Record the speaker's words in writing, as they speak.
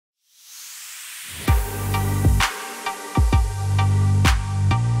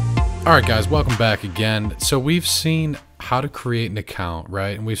All right, guys, welcome back again. So we've seen how to create an account,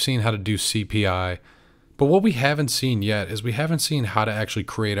 right? And we've seen how to do CPI. But what we haven't seen yet is we haven't seen how to actually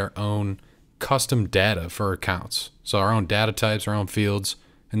create our own custom data for accounts. So our own data types, our own fields.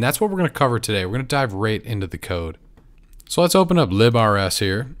 And that's what we're going to cover today. We're going to dive right into the code. So let's open up librs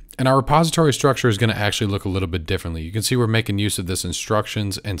here. And our repository structure is going to actually look a little bit differently. You can see we're making use of this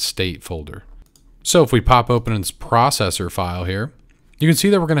instructions and state folder. So if we pop open this processor file here, you can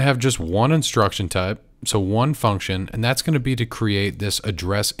see that we're going to have just one instruction type, so one function, and that's going to be to create this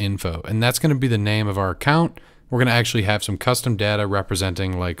address info. And that's going to be the name of our account. We're going to actually have some custom data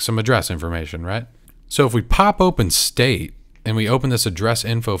representing like some address information, right? So if we pop open state and we open this address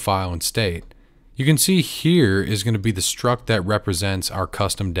info file in state, you can see here is going to be the struct that represents our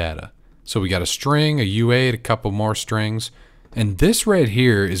custom data. So we got a string, a U8, a couple more strings, and this right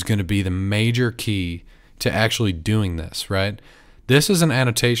here is going to be the major key to actually doing this, right? This is an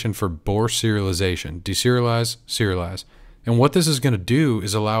annotation for Borsch serialization, deserialize, serialize. And what this is going to do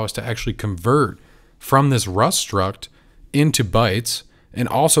is allow us to actually convert from this Rust struct into bytes and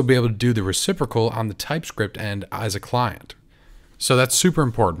also be able to do the reciprocal on the TypeScript end as a client. So that's super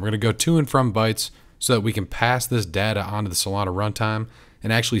important. We're going to go to and from bytes so that we can pass this data onto the Solana runtime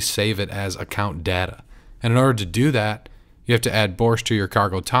and actually save it as account data. And in order to do that, you have to add Borsch to your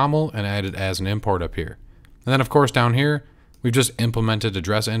cargo toml and add it as an import up here. And then of course down here, we've just implemented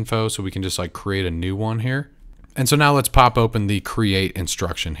address info, so we can just like create a new one here. And so now let's pop open the create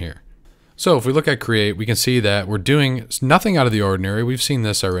instruction here. So if we look at create, we can see that we're doing nothing out of the ordinary. We've seen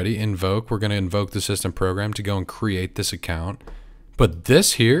this already. Invoke, we're going to invoke the system program to go and create this account. But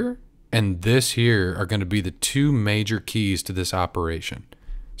this here and this here are going to be the two major keys to this operation.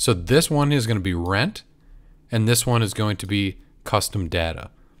 So this one is going to be rent, and this one is going to be custom data.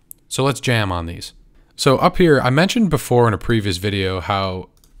 So let's jam on these. So up here, I mentioned before in a previous video how,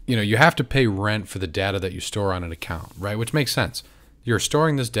 you have to pay rent for the data that you store on an account, right? Which makes sense. You're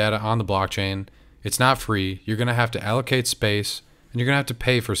storing this data on the blockchain. It's not free. You're going to have to allocate space, and you're going to have to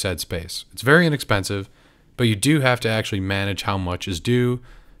pay for said space. It's very inexpensive, but you do have to actually manage how much is due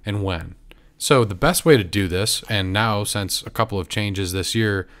and when. So the best way to do this, and now since a couple of changes this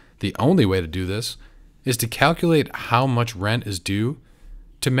year, the only way to do this is to calculate how much rent is due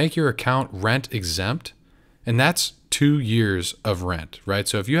to make your account rent exempt, and that's 2 years of rent, right?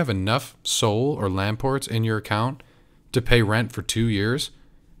 So if you have enough SOL or LAN ports in your account to pay rent for 2 years,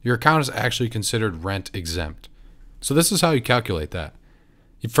 your account is actually considered rent exempt. So this is how you calculate that.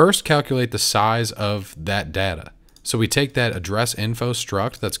 You first calculate the size of that data. So we take that address info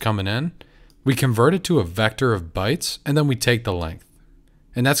struct that's coming in, we convert it to a vector of bytes, and then we take the length.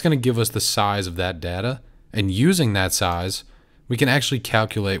 And that's going to give us the size of that data, and using that size, we can actually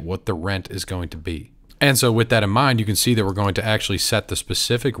calculate what the rent is going to be. And so with that in mind, you can see that we're going to actually set the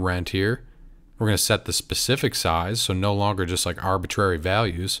specific rent here. We're going to set the specific size, so no longer just like arbitrary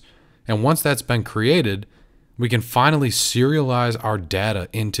values. And once that's been created, we can finally serialize our data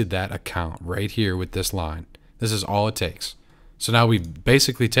into that account right here with this line. This is all it takes. So now we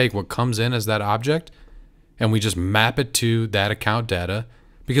basically take what comes in as that object and we just map it to that account data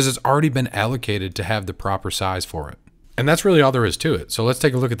because it's already been allocated to have the proper size for it. And that's really all there is to it. So let's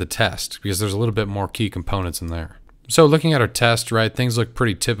take a look at the test because there's a little bit more key components in there. So looking at our test, right, things look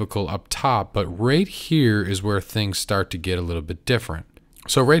pretty typical up top, but right here is where things start to get a little bit different.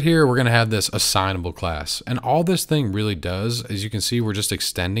 So right here, we're going to have this assignable class. And all this thing really does, as you can see, we're just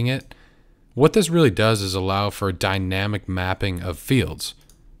extending it. What this really does is allow for dynamic mapping of fields.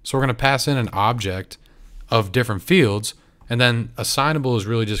 So we're going to pass in an object of different fields, and then assignable is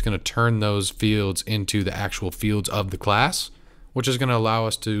really just going to turn those fields into the actual fields of the class, which is going to allow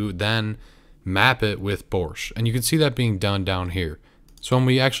us to then map it with Borsch. And you can see that being done down here. So when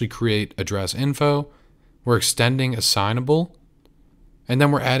we actually create address info, we're extending assignable, and then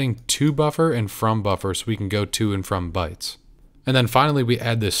we're adding to buffer and from buffer so we can go to and from bytes. And then finally, we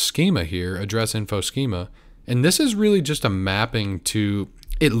add this schema here, address info schema. And this is really just a mapping to,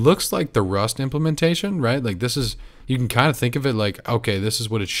 it looks like the Rust implementation, right? Like this is, you can kind of think of it like, okay, this is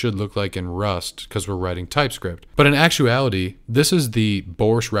what it should look like in Rust because we're writing TypeScript. But in actuality, this is the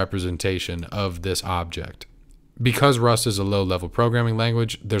Borsch representation of this object. Because Rust is a low-level programming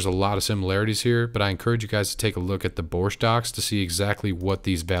language, there's a lot of similarities here, but I encourage you guys to take a look at the Borsch docs to see exactly what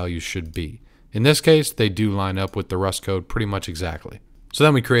these values should be. In this case, they do line up with the Rust code pretty much exactly. So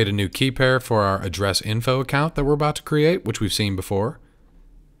then we create a new key pair for our address info account that we're about to create, which we've seen before.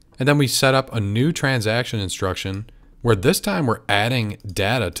 And then we set up a new transaction instruction where this time we're adding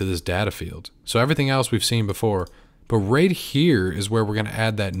data to this data field. So everything else we've seen before, but right here is where we're going to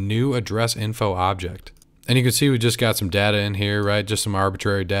add that new address info object. And you can see we just got some data in here, right? Just some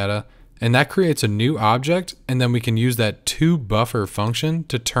arbitrary data. And that creates a new object, and then we can use that toBuffer function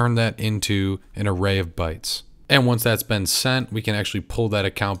to turn that into an array of bytes. And once that's been sent, we can actually pull that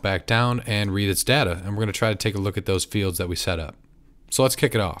account back down and read its data. And we're going to try to take a look at those fields that we set up. So let's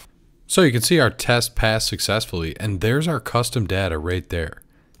kick it off. So you can see our test passed successfully, and there's our custom data right there.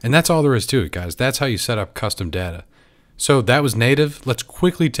 And that's all there is to it, guys. That's how you set up custom data. So that was native. Let's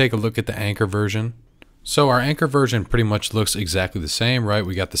quickly take a look at the Anchor version. So our Anchor version pretty much looks exactly the same, right?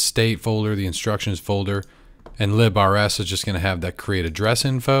 We got the state folder, the instructions folder, and librs is just going to have that create address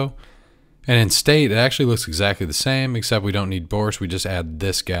info. And in state, it actually looks exactly the same, except we don't need Bourse. We just add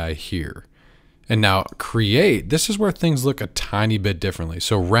this guy here. And now create, this is where things look a tiny bit differently.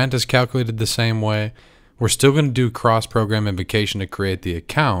 So rent is calculated the same way. We're still going to do cross-program invocation to create the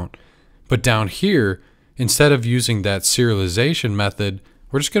account. But down here, instead of using that serialization method,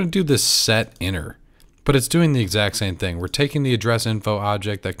 we're just going to do this set inner. But it's doing the exact same thing. We're taking the address info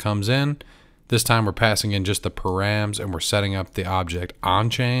object that comes in. This time we're passing in just the params and we're setting up the object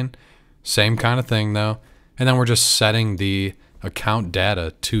on chain. Same kind of thing though. And then we're just setting the account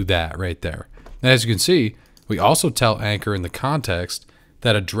data to that right there. And as you can see, we also tell Anchor in the context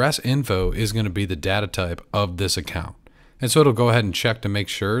that address info is going to be the data type of this account. And so it'll go ahead and check to make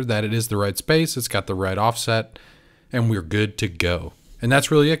sure that it is the right space, it's got the right offset, and we're good to go. And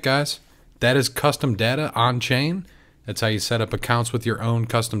that's really it, guys. That is custom data on chain. That's how you set up accounts with your own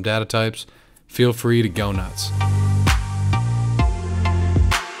custom data types. Feel free to go nuts.